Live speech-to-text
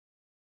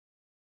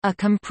A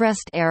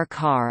compressed air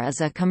car is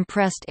a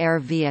compressed air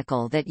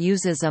vehicle that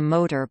uses a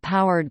motor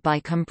powered by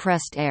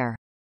compressed air.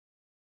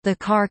 The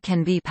car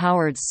can be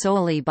powered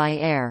solely by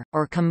air,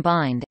 or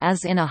combined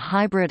as in a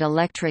hybrid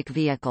electric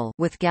vehicle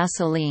with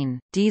gasoline,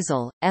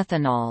 diesel,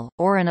 ethanol,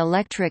 or an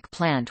electric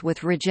plant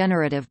with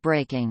regenerative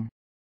braking.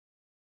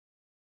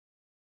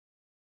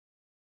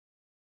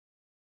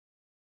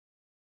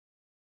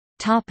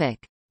 Tech.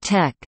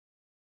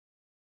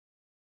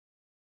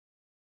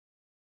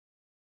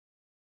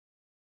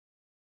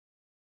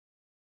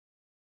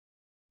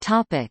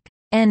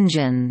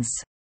 Engines.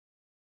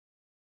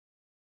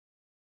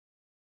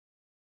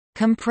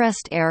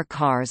 Compressed air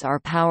cars are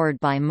powered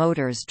by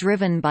motors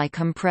driven by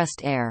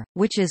compressed air,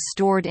 which is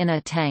stored in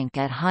a tank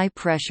at high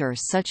pressure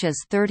such as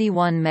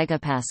 31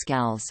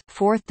 megapascals,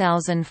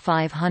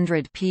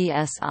 4,500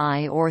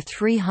 psi or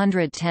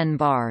 310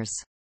 bars.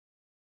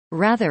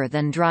 Rather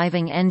than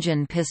driving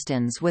engine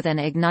pistons with an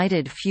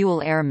ignited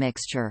fuel-air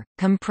mixture,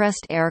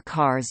 compressed air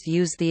cars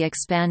use the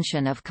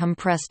expansion of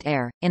compressed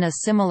air, in a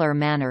similar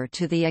manner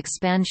to the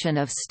expansion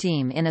of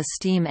steam in a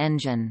steam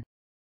engine.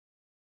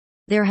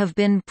 There have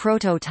been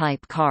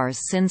prototype cars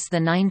since the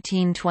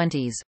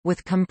 1920s,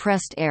 with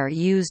compressed air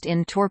used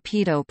in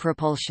torpedo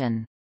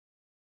propulsion.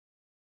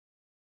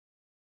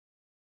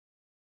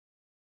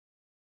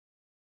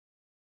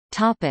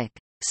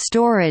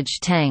 Storage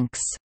tanks.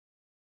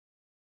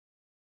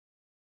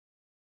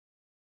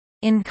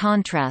 In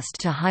contrast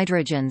to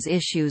hydrogen's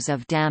issues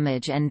of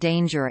damage and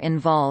danger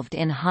involved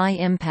in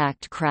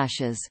high-impact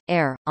crashes,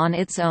 air, on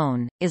its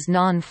own, is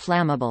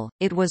non-flammable.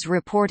 It was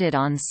reported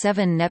on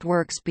 7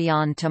 Networks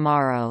Beyond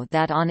Tomorrow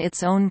that on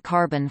its own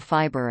carbon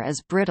fiber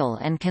is brittle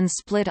and can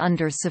split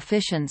under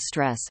sufficient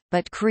stress,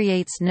 but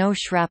creates no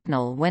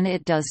shrapnel when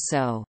it does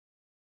so.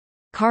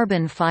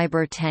 Carbon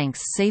fiber tanks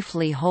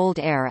safely hold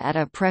air at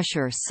a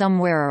pressure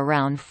somewhere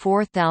around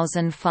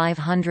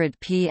 4,500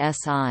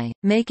 psi,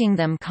 making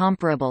them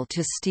comparable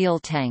to steel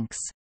tanks.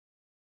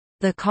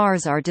 The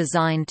cars are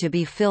designed to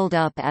be filled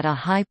up at a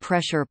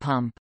high-pressure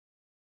pump.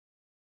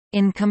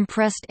 In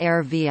compressed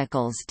air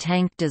vehicles,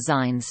 tank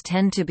designs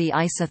tend to be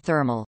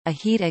isothermal. A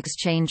heat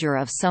exchanger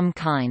of some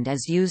kind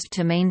is used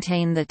to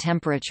maintain the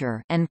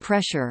temperature and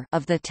pressure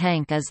of the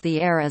tank as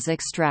the air is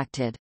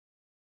extracted.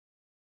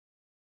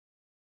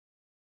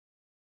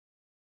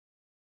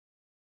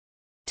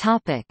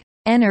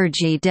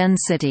 Energy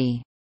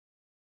density.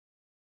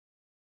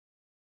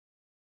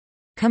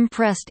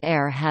 Compressed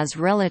air has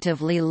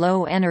relatively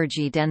low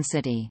energy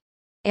density.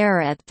 Air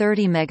at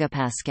 30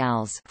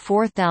 megapascals,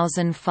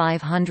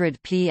 4,500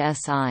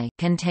 psi,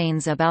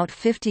 contains about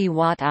 50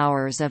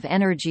 watt-hours of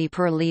energy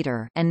per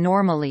liter and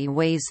normally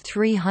weighs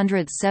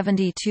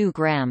 372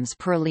 grams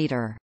per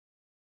liter.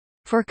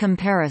 For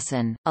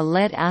comparison, a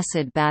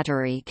lead-acid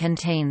battery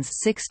contains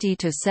 60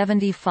 to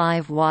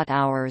 75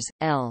 watt-hours,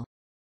 L.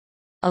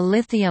 A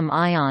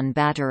lithium-ion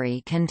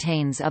battery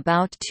contains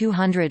about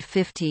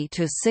 250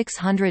 to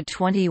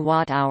 620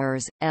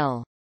 watt-hours,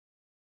 L.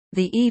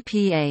 The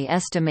EPA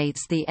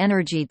estimates the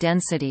energy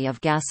density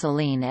of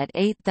gasoline at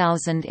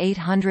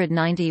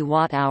 8,890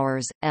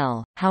 watt-hours,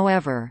 L.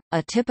 However,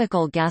 a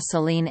typical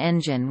gasoline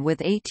engine with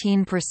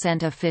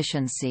 18%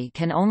 efficiency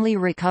can only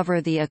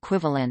recover the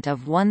equivalent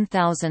of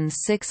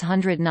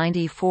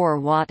 1,694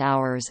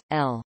 watt-hours,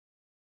 L.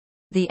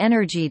 The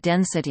energy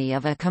density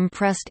of a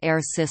compressed air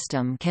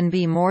system can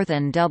be more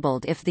than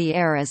doubled if the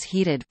air is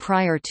heated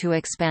prior to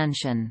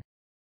expansion.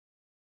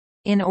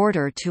 In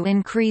order to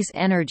increase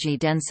energy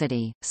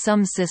density,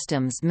 some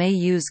systems may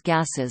use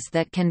gases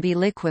that can be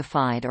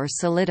liquefied or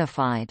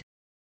solidified.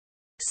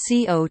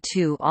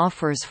 CO2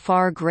 offers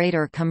far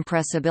greater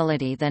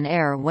compressibility than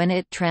air when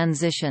it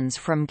transitions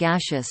from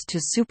gaseous to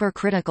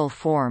supercritical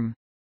form.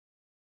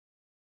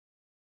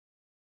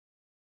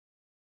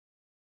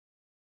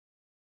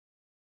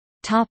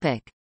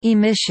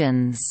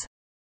 Emissions.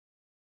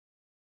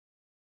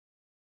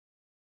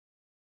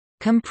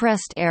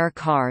 Compressed air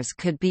cars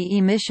could be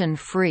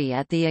emission-free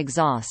at the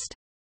exhaust.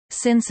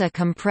 Since a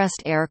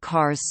compressed air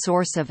car's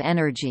source of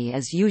energy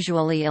is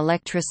usually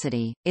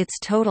electricity, its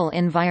total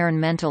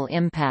environmental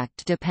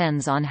impact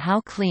depends on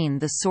how clean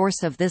the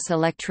source of this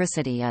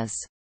electricity is.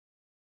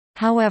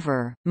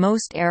 However,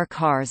 most air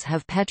cars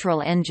have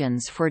petrol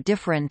engines for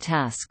different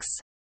tasks.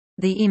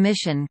 The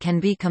emission can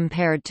be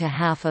compared to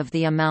half of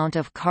the amount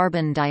of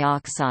carbon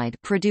dioxide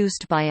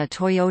produced by a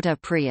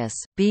Toyota Prius,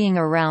 being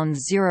around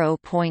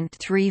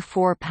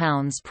 0.34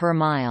 pounds per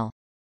mile.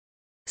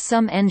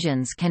 Some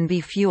engines can be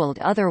fueled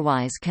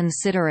otherwise,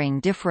 considering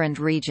different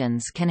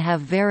regions can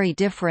have very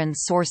different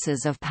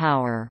sources of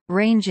power,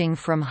 ranging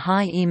from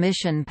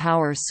high-emission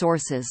power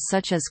sources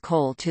such as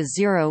coal to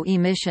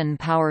zero-emission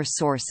power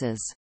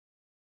sources.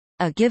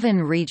 A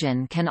given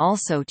region can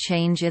also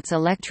change its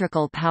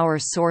electrical power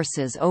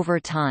sources over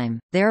time,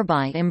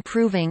 thereby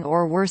improving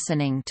or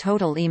worsening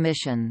total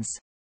emissions.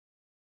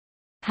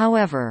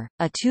 However,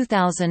 a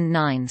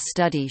 2009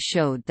 study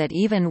showed that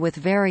even with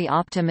very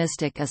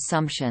optimistic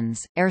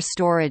assumptions, air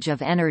storage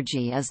of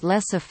energy is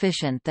less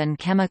efficient than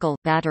chemical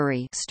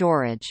battery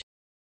storage.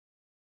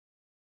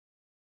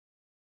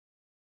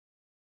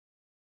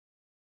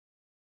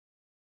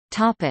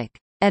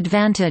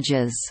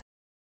 Advantages.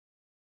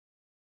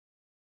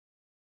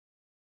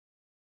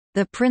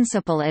 The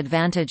principal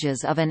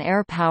advantages of an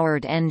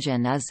air-powered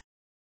engine is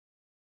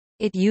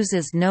it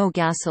uses no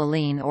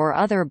gasoline or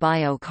other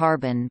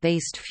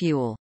biocarbon-based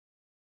fuel.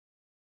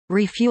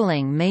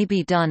 Refueling may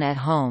be done at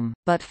home,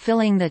 but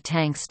filling the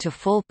tanks to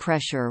full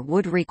pressure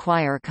would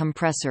require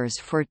compressors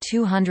for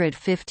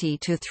 250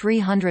 to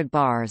 300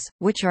 bars,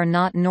 which are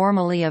not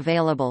normally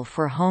available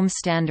for home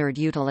standard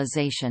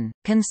utilization,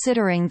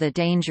 considering the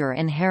danger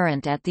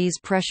inherent at these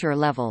pressure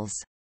levels.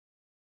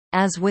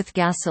 As with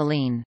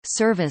gasoline,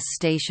 service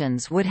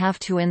stations would have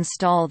to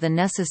install the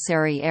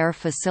necessary air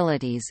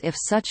facilities if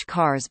such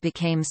cars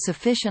became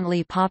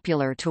sufficiently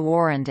popular to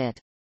warrant it.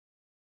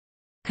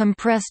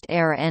 Compressed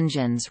air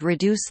engines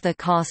reduce the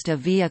cost of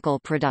vehicle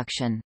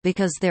production,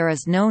 because there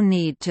is no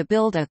need to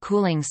build a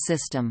cooling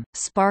system,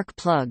 spark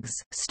plugs,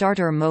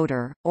 starter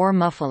motor, or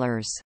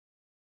mufflers.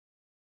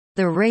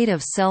 The rate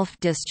of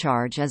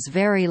self-discharge is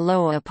very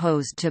low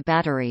opposed to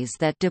batteries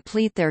that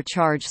deplete their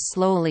charge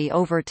slowly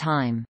over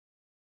time.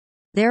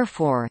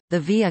 Therefore, the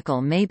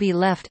vehicle may be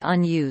left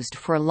unused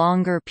for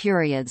longer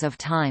periods of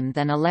time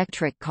than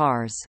electric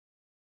cars.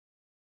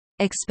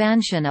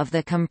 Expansion of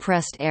the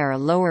compressed air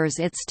lowers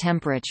its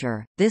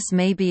temperature, this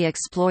may be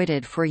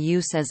exploited for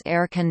use as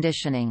air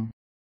conditioning.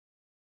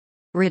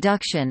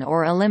 Reduction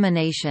or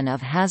elimination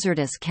of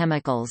hazardous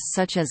chemicals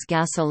such as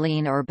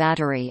gasoline or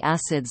battery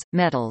acids,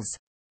 metals.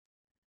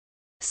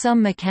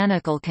 Some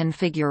mechanical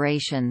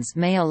configurations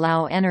may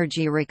allow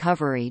energy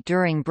recovery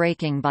during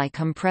braking by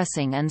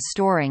compressing and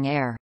storing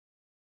air.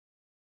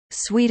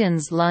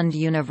 Sweden's Lund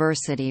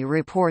University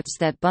reports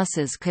that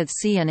buses could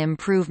see an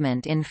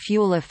improvement in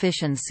fuel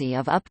efficiency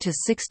of up to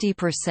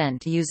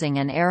 60% using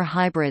an air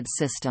hybrid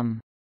system.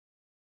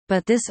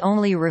 But this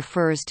only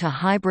refers to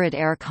hybrid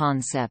air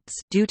concepts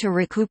due to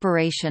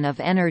recuperation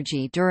of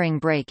energy during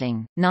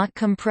braking, not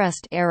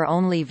compressed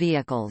air-only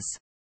vehicles.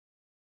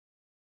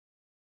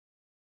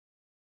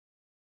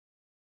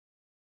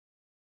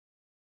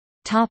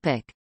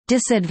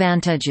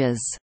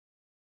 Disadvantages.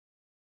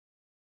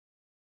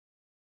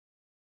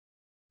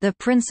 The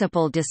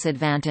principal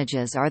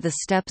disadvantages are the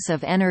steps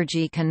of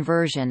energy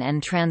conversion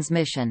and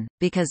transmission,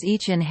 because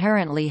each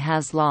inherently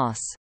has loss.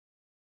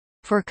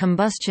 For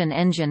combustion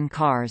engine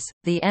cars,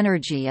 the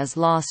energy is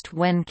lost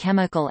when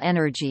chemical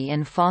energy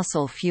in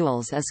fossil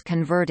fuels is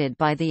converted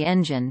by the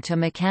engine to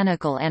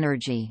mechanical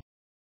energy.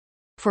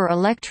 For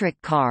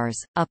electric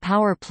cars, a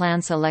power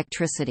plant's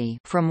electricity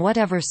from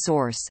whatever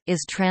source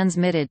is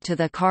transmitted to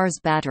the car's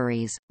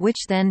batteries,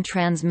 which then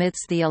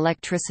transmits the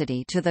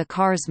electricity to the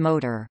car's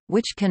motor,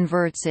 which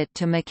converts it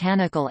to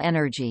mechanical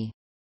energy.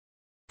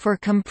 For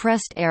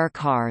compressed air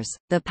cars,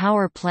 the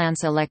power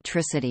plant's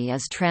electricity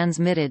is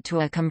transmitted to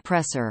a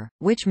compressor,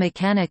 which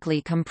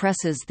mechanically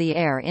compresses the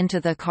air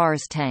into the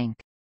car's tank.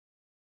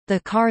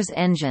 The car's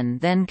engine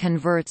then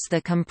converts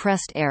the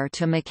compressed air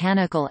to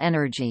mechanical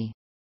energy.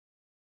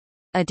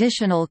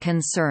 Additional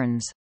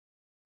concerns.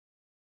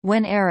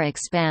 When air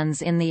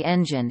expands in the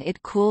engine,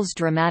 it cools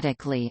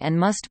dramatically and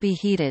must be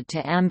heated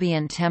to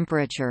ambient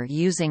temperature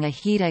using a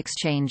heat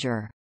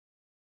exchanger.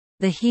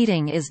 The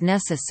heating is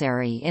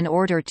necessary in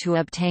order to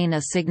obtain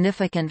a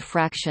significant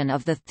fraction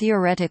of the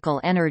theoretical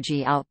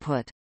energy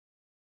output.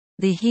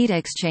 The heat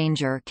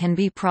exchanger can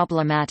be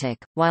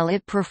problematic. While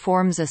it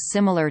performs a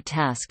similar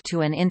task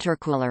to an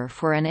intercooler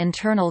for an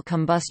internal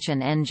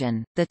combustion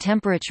engine, the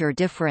temperature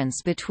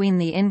difference between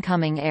the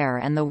incoming air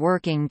and the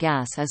working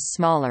gas is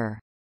smaller.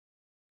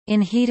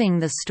 In heating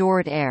the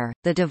stored air,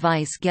 the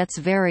device gets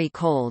very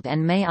cold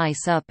and may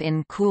ice up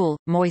in cool,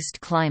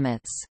 moist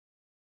climates.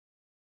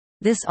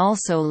 This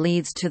also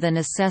leads to the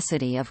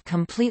necessity of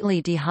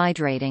completely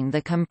dehydrating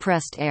the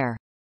compressed air.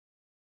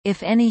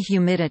 If any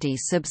humidity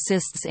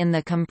subsists in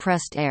the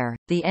compressed air,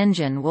 the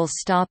engine will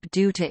stop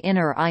due to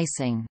inner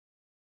icing.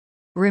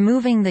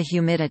 Removing the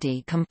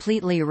humidity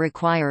completely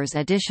requires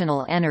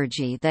additional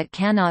energy that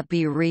cannot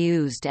be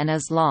reused and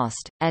is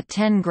lost. At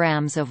 10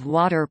 grams of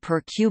water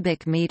per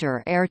cubic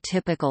meter air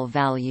typical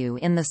value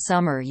in the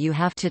summer, you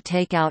have to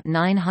take out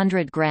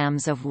 900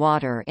 grams of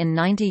water in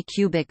 90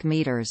 cubic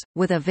meters,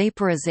 with a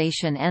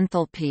vaporization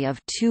enthalpy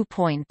of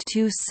 2.26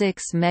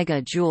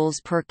 megajoules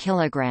per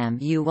kilogram.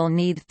 You will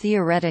need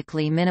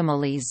theoretically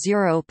minimally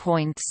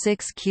 0.6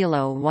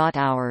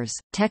 kilowatt-hours.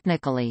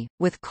 Technically,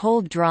 with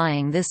cold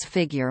drying this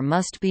figure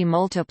must be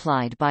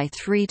multiplied by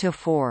 3 to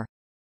 4.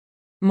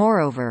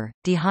 Moreover,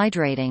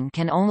 dehydrating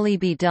can only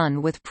be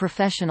done with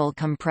professional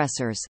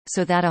compressors,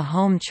 so that a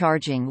home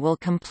charging will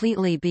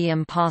completely be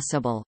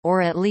impossible,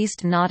 or at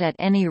least not at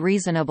any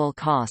reasonable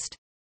cost.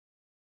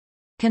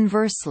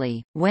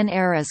 Conversely, when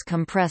air is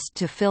compressed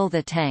to fill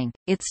the tank,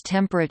 its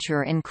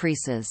temperature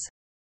increases.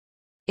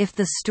 If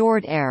the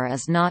stored air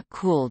is not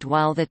cooled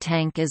while the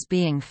tank is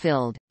being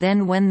filled,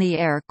 then when the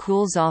air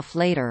cools off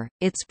later,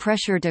 its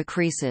pressure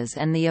decreases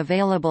and the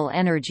available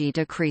energy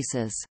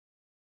decreases.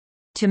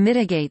 To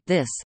mitigate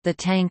this, the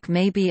tank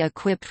may be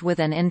equipped with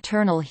an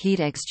internal heat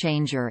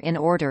exchanger in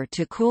order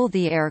to cool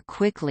the air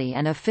quickly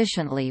and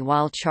efficiently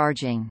while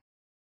charging.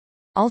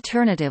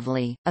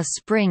 Alternatively, a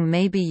spring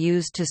may be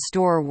used to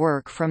store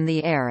work from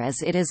the air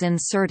as it is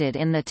inserted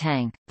in the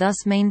tank,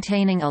 thus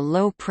maintaining a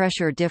low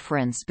pressure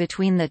difference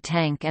between the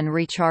tank and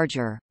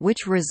recharger,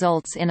 which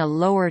results in a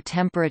lower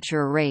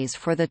temperature raise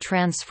for the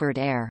transferred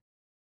air.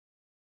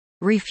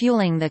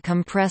 Refueling the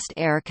compressed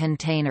air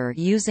container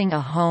using a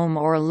home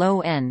or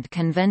low-end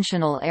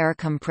conventional air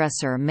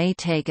compressor may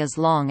take as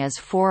long as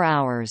 4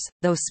 hours,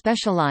 though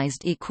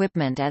specialized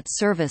equipment at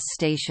service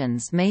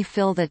stations may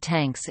fill the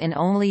tanks in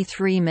only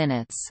 3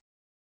 minutes.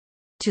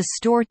 To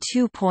store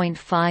 2.5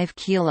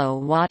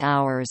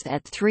 kWh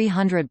at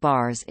 300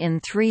 bars in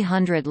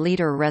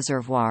 300-liter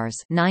reservoirs,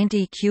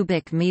 90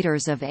 cubic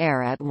meters of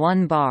air at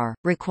 1 bar,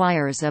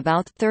 requires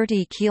about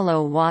 30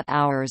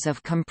 kWh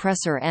of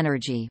compressor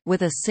energy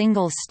with a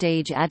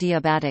single-stage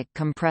adiabatic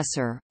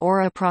compressor,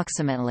 or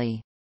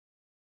approximately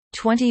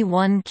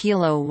 21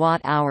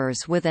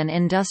 kWh with an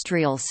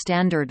industrial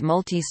standard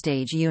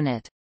multistage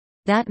unit.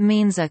 That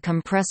means a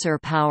compressor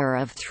power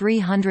of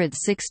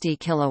 360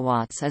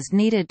 kilowatts is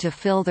needed to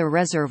fill the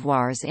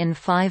reservoirs in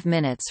 5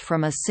 minutes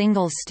from a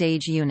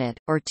single-stage unit,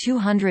 or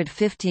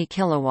 250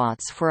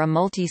 kilowatts for a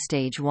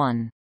multistage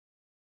one.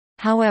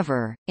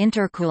 However,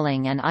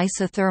 intercooling and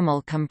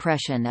isothermal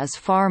compression is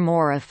far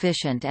more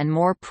efficient and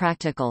more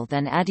practical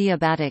than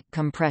adiabatic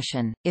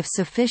compression, if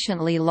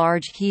sufficiently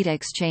large heat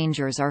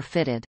exchangers are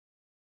fitted.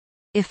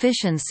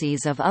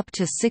 Efficiencies of up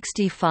to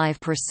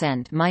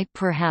 65% might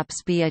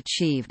perhaps be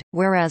achieved,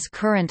 whereas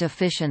current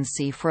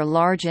efficiency for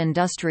large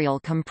industrial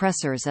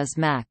compressors is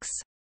max.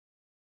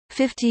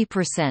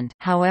 50%,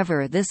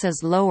 however, this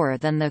is lower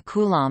than the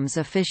Coulomb's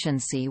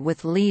efficiency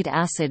with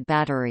lead-acid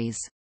batteries.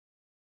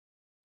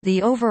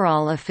 The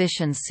overall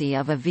efficiency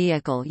of a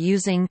vehicle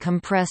using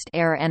compressed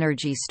air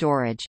energy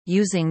storage,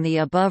 using the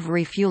above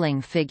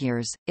refueling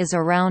figures, is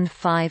around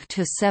 5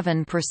 to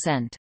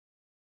 7%.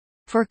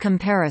 For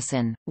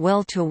comparison,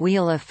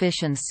 well-to-wheel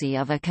efficiency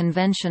of a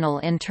conventional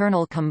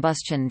internal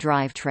combustion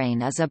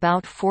drivetrain is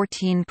about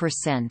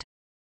 14%.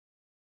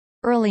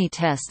 Early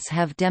tests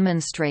have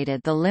demonstrated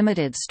the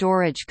limited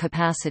storage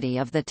capacity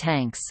of the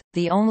tanks.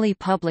 The only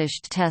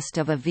published test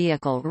of a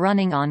vehicle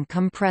running on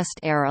compressed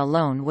air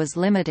alone was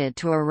limited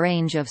to a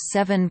range of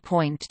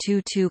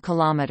 7.22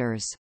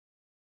 kilometers.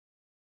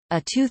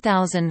 A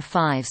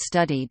 2005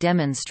 study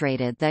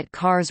demonstrated that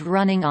cars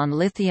running on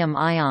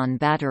lithium-ion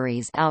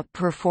batteries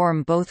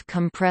outperform both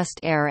compressed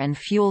air and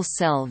fuel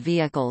cell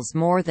vehicles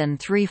more than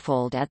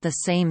threefold at the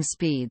same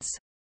speeds.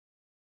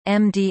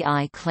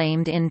 MDI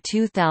claimed in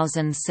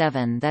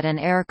 2007 that an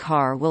air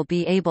car will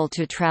be able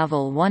to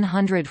travel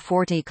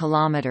 140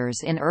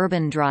 km in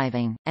urban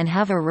driving, and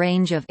have a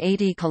range of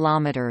 80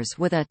 km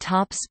with a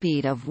top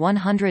speed of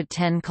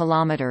 110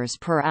 km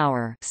per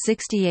hour,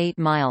 68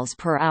 miles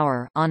per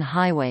hour on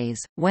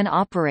highways, when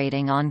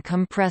operating on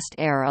compressed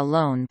air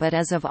alone, but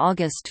as of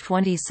August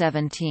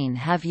 2017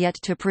 have yet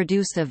to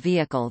produce a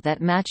vehicle that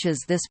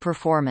matches this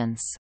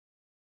performance.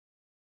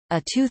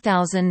 A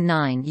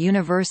 2009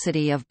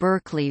 University of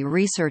Berkeley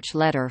research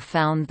letter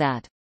found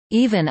that,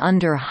 "Even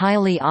under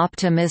highly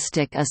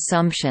optimistic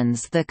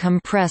assumptions, the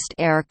compressed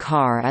air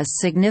car is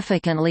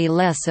significantly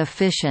less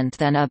efficient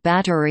than a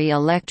battery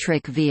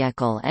electric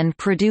vehicle and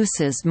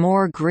produces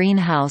more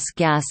greenhouse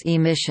gas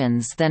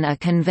emissions than a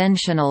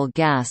conventional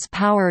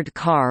gas-powered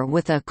car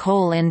with a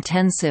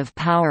coal-intensive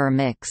power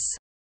mix."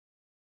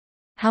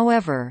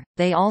 However,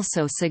 they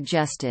also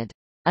suggested,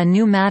 "A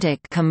pneumatic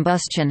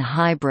combustion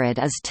hybrid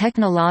is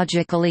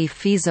technologically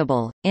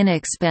feasible,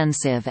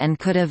 inexpensive and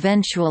could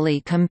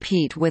eventually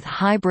compete with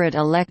hybrid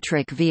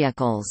electric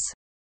vehicles."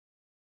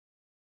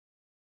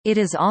 It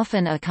is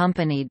often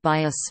accompanied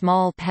by a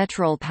small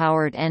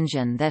petrol-powered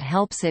engine that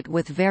helps it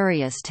with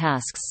various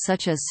tasks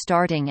such as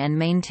starting and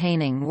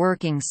maintaining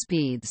working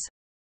speeds.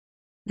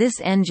 This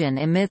engine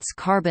emits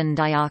carbon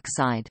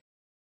dioxide.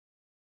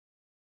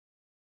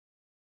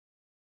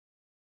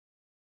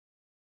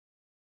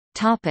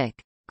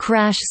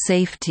 Crash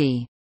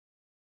safety.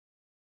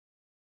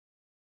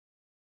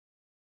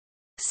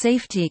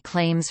 Safety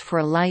claims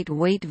for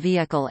lightweight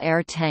vehicle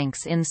air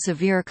tanks in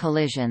severe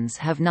collisions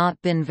have not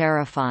been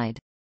verified.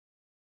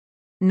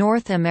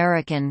 North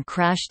American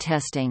crash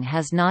testing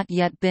has not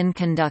yet been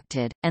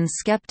conducted, and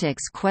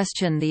skeptics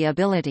question the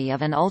ability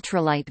of an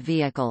ultralight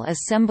vehicle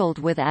assembled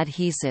with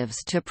adhesives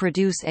to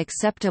produce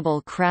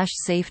acceptable crash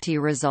safety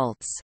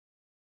results.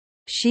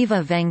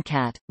 Shiva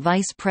Venkat,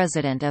 Vice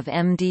President of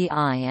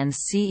MDI and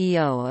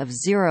CEO of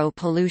Zero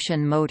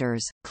Pollution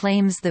Motors,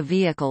 claims the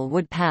vehicle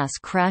would pass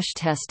crash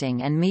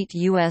testing and meet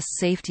U.S.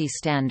 safety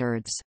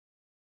standards.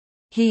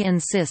 He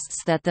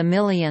insists that the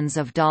millions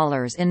of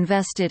dollars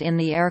invested in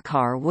the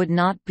aircar would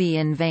not be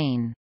in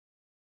vain.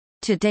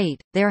 To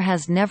date, there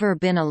has never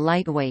been a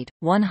lightweight,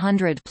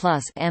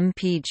 100-plus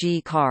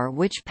mpg car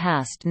which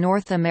passed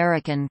North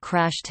American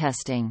crash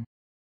testing.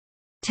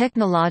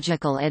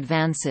 Technological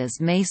advances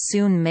may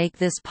soon make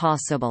this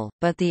possible,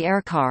 but the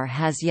aircar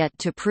has yet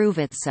to prove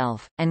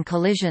itself, and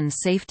collision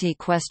safety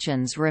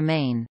questions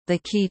remain. The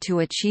key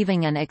to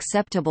achieving an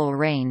acceptable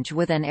range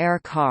with an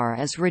air car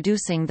is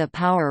reducing the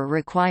power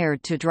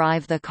required to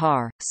drive the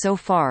car, so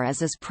far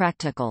as is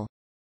practical.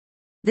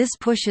 This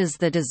pushes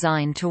the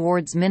design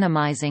towards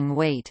minimizing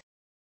weight.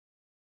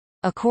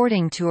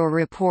 According to a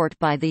report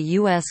by the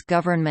U.S.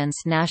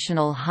 government's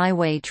National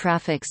Highway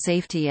Traffic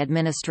Safety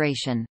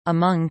Administration,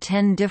 among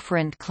 10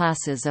 different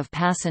classes of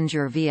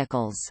passenger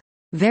vehicles,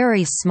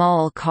 very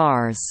small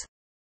cars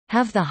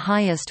have the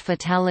highest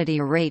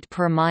fatality rate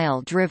per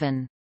mile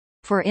driven.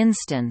 For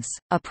instance,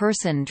 a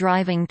person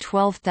driving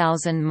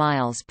 12,000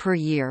 miles per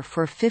year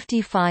for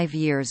 55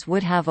 years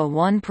would have a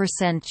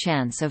 1%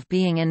 chance of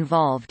being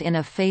involved in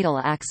a fatal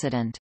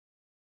accident.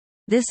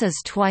 This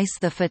is twice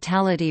the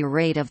fatality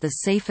rate of the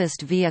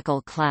safest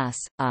vehicle class,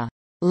 a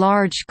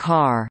large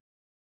car.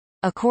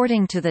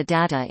 According to the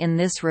data in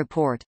this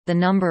report, the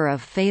number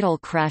of fatal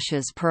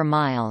crashes per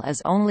mile is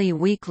only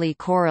weakly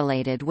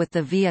correlated with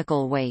the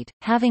vehicle weight,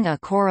 having a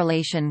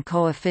correlation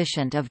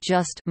coefficient of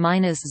just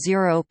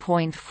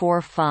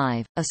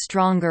 -0.45. A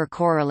stronger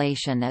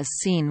correlation is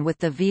seen with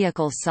the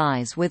vehicle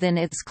size within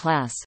its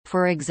class,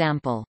 for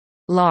example,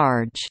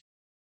 large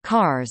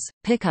cars,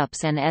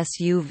 pickups and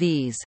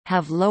SUVs,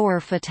 have lower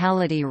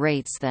fatality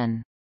rates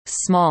than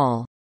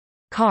small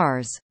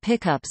cars,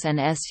 pickups and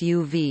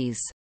SUVs.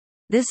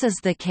 This is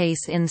the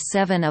case in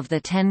 7 of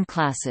the 10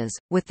 classes,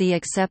 with the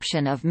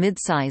exception of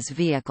midsize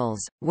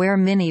vehicles, where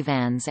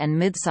minivans and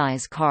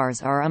midsize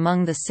cars are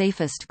among the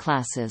safest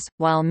classes,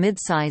 while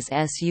midsize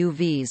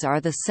SUVs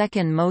are the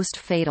second most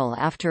fatal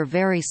after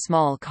very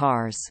small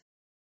cars.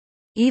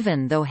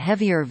 Even though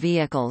heavier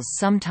vehicles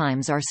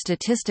sometimes are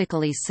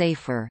statistically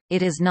safer,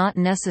 it is not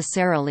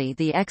necessarily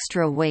the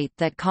extra weight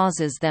that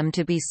causes them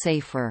to be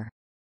safer.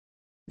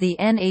 The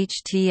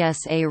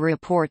NHTSA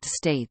report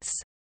states,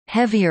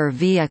 "Heavier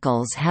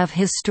vehicles have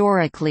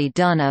historically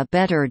done a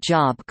better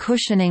job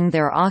cushioning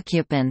their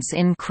occupants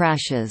in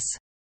crashes.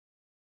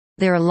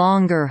 Their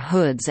longer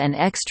hoods and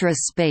extra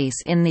space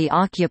in the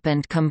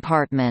occupant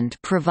compartment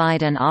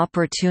provide an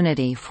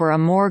opportunity for a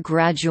more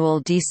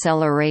gradual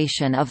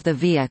deceleration of the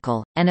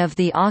vehicle, and of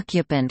the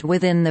occupant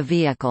within the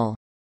vehicle."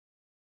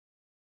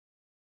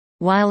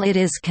 While it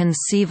is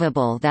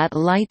conceivable that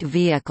light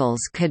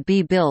vehicles could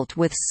be built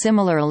with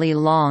similarly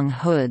long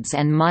hoods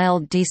and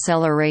mild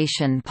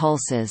deceleration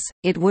pulses,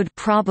 it would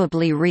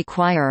probably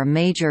require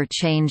major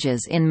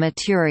changes in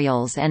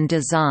materials and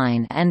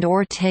design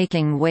and/or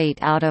taking weight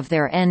out of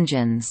their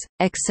engines,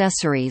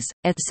 accessories,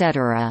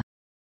 etc.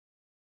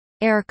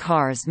 Air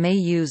cars may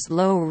use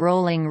low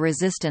rolling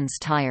resistance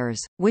tires,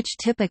 which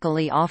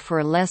typically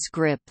offer less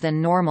grip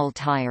than normal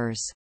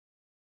tires.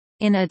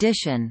 In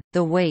addition,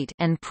 the weight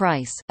and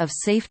price of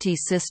safety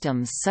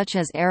systems such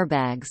as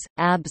airbags,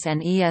 ABS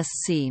and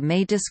ESC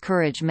may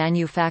discourage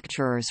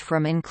manufacturers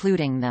from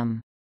including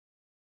them.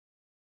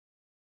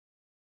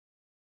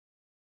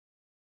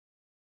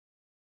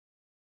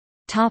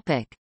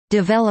 Topic: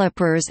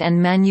 Developers and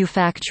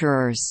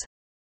manufacturers.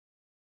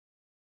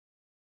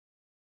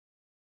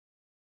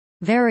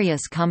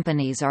 Various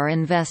companies are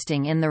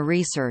investing in the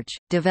research,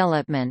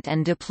 development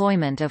and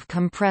deployment of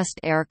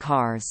compressed air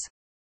cars.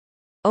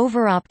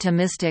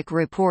 Overoptimistic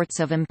reports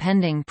of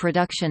impending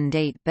production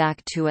date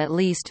back to at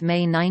least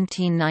May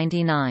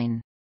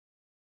 1999.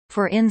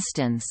 For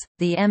instance,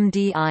 the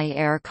MDI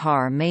air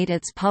car made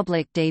its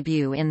public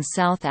debut in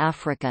South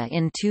Africa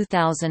in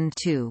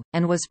 2002,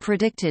 and was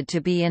predicted to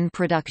be in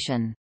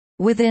production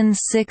within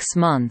 6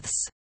 months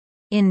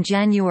in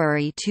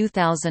January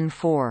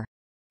 2004.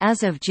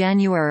 As of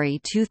January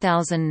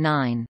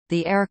 2009,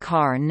 the air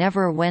car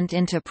never went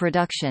into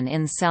production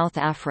in South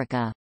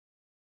Africa.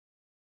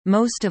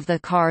 Most of the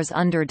cars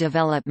under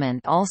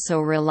development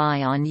also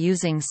rely on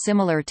using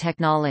similar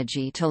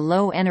technology to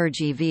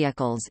low-energy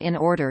vehicles in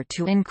order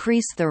to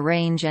increase the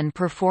range and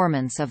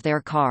performance of their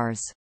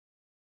cars.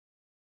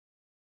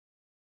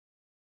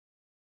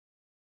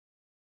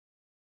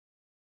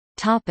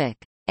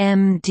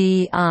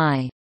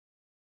 MDI.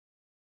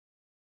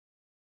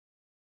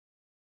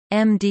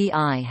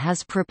 MDI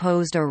has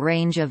proposed a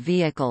range of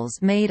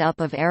vehicles made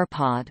up of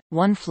AirPod,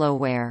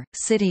 OneFlowWare,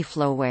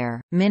 CityFlowWare,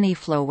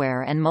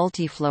 MiniFlowWare and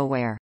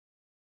MultiFlowWare.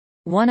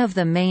 One of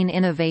the main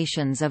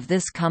innovations of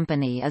this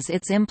company is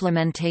its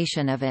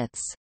implementation of its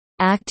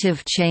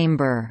active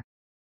chamber,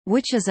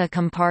 which is a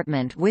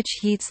compartment which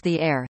heats the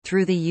air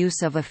through the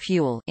use of a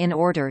fuel in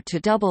order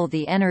to double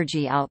the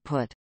energy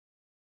output.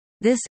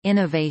 This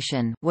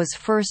innovation was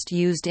first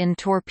used in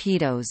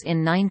torpedoes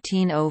in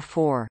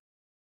 1904.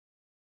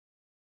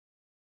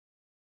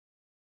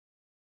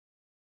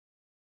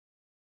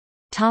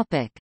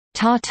 Tata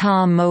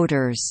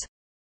Motors.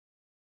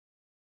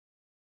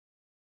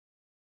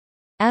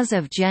 As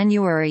of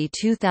January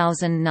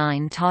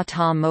 2009,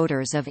 Tata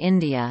Motors of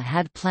India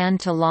had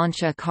planned to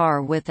launch a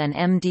car with an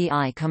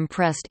MDI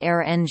compressed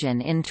air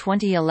engine in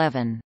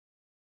 2011.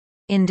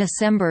 In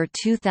December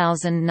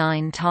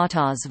 2009,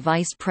 Tata's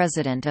Vice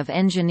President of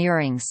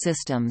Engineering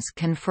Systems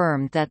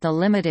confirmed that the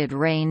limited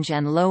range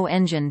and low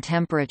engine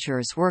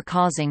temperatures were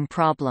causing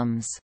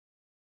problems.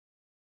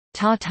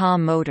 Tata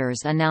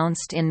Motors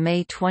announced in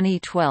May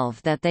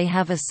 2012 that they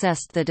have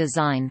assessed the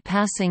design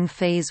passing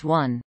Phase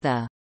 1,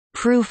 the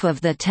proof of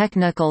the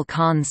technical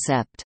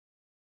concept,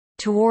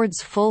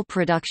 towards full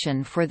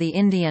production for the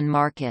Indian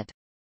market.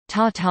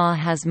 Tata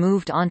has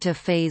moved on to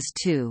Phase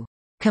 2.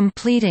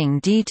 Completing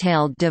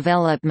detailed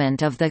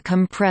development of the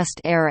compressed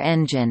air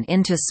engine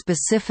into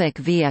specific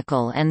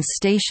vehicle and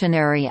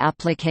stationary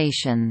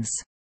applications.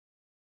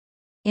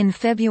 In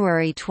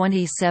February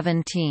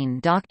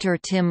 2017, Dr.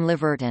 Tim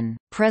Liverton,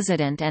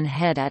 President and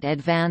Head at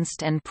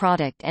Advanced and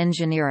Product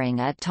Engineering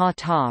at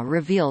Tata,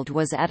 revealed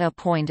was at a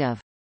point of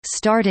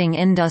starting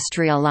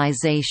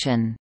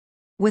industrialization,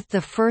 with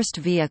the first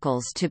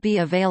vehicles to be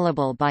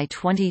available by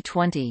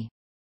 2020.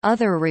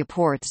 Other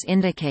reports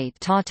indicate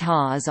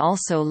Tata is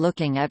also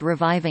looking at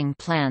reviving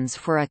plans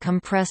for a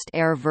compressed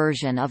air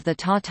version of the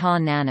Tata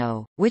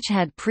Nano, which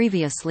had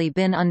previously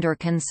been under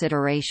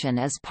consideration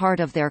as part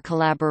of their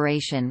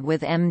collaboration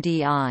with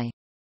MDI.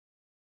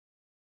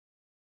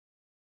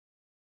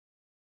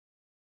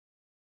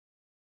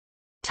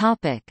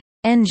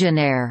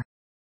 Engineair.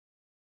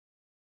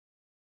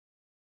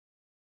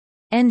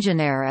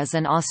 Engineair is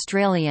an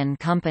Australian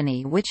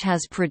company which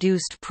has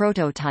produced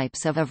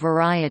prototypes of a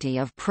variety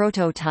of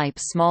prototype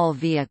small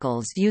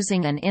vehicles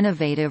using an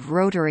innovative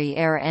rotary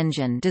air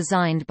engine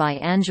designed by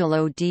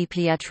Angelo Di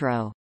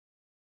Pietro.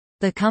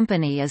 The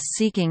company is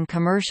seeking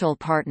commercial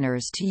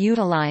partners to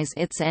utilise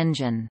its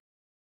engine.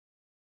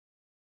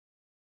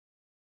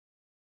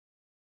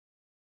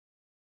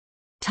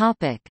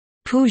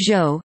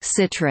 Peugeot,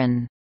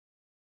 Citroën.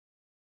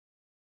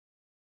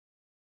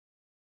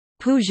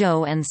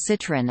 Peugeot and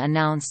Citroën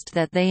announced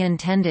that they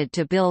intended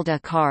to build a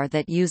car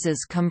that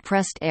uses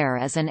compressed air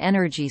as an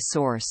energy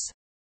source.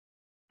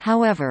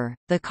 However,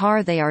 the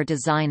car they are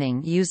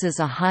designing uses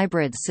a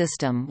hybrid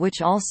system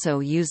which also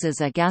uses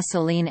a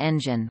gasoline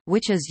engine,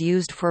 which is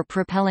used for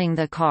propelling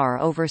the car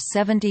over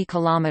 70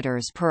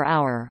 km per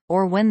hour,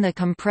 or when the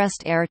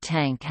compressed air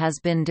tank has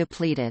been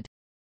depleted.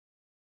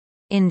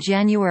 In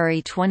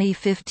January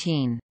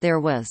 2015,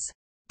 there was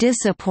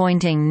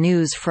disappointing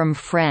news from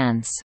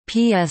France.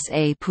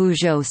 PSA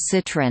Peugeot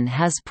Citroën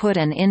has put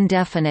an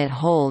indefinite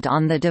hold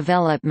on the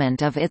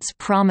development of its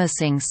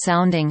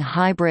promising-sounding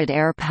hybrid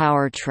air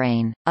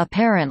powertrain,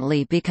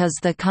 apparently because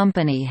the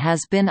company has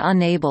been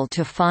unable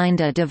to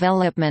find a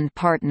development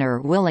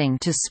partner willing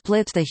to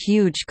split the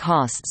huge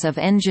costs of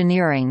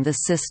engineering the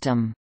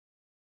system.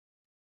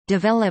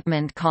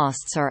 Development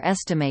costs are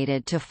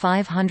estimated to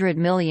 €500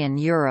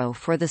 million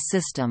for the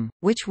system,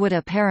 which would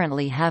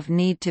apparently have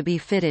need to be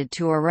fitted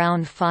to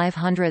around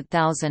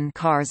 500,000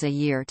 cars a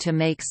year to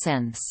make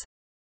sense.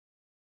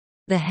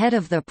 The head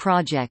of the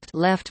project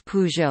left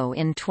Peugeot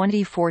in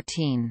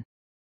 2014.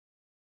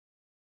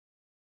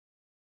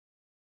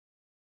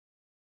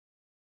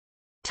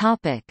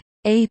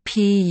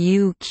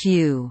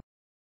 APUQ.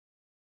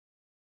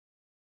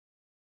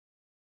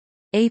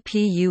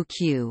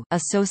 APUQ,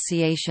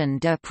 Association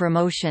de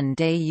Promotion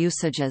des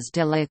Usages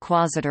de la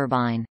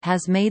Quasi-turbine,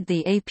 has made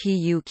the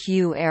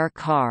APUQ Air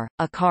car,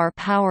 a car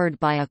powered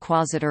by a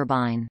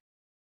quasi-turbine.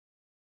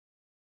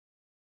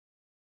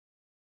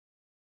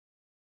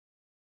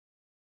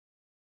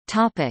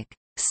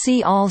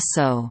 See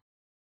also: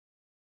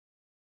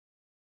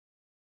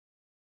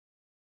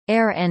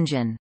 Air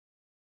engine,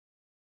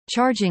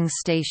 charging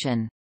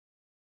station,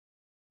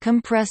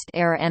 compressed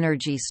air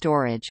energy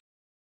storage,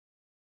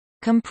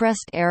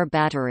 compressed air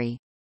battery,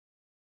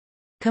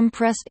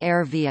 compressed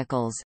air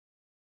vehicles,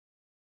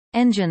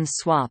 engine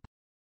swap,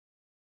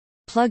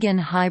 plug-in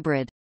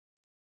hybrid,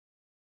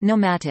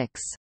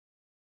 pneumatics.